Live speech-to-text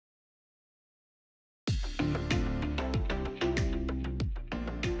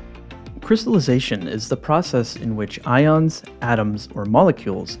Crystallization is the process in which ions, atoms, or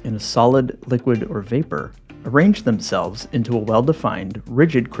molecules in a solid, liquid, or vapor arrange themselves into a well-defined,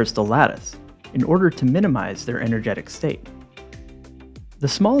 rigid crystal lattice in order to minimize their energetic state. The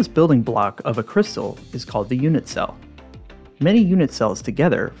smallest building block of a crystal is called the unit cell. Many unit cells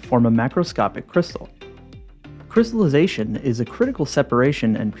together form a macroscopic crystal. Crystallization is a critical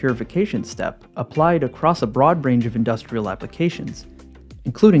separation and purification step applied across a broad range of industrial applications,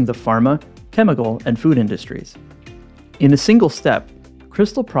 including the pharma, chemical, and food industries. In a single step,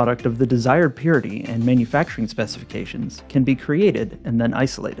 crystal product of the desired purity and manufacturing specifications can be created and then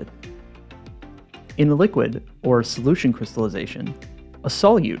isolated. In a liquid, or solution crystallization, a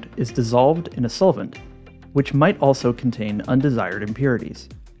solute is dissolved in a solvent, which might also contain undesired impurities.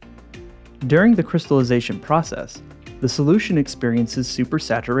 During the crystallization process, the solution experiences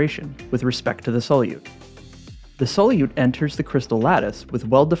supersaturation with respect to the solute. The solute enters the crystal lattice with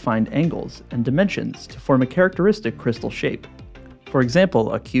well-defined angles and dimensions to form a characteristic crystal shape, for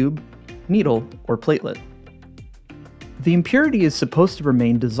example, a cube, needle, or platelet. The impurity is supposed to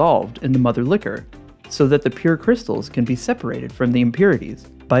remain dissolved in the mother liquor so that the pure crystals can be separated from the impurities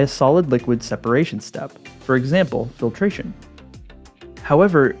by a solid-liquid separation step, for example, filtration.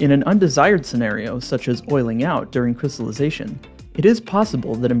 However, in an undesired scenario such as oiling out during crystallization, it is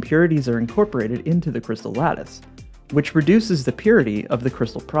possible that impurities are incorporated into the crystal lattice, which reduces the purity of the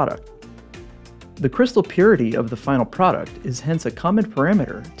crystal product. The crystal purity of the final product is hence a common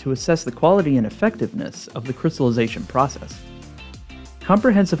parameter to assess the quality and effectiveness of the crystallization process.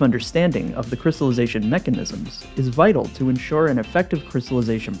 Comprehensive understanding of the crystallization mechanisms is vital to ensure an effective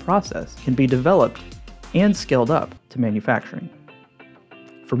crystallization process can be developed and scaled up to manufacturing.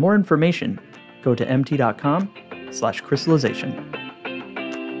 For more information, go to mt.com/crystallization.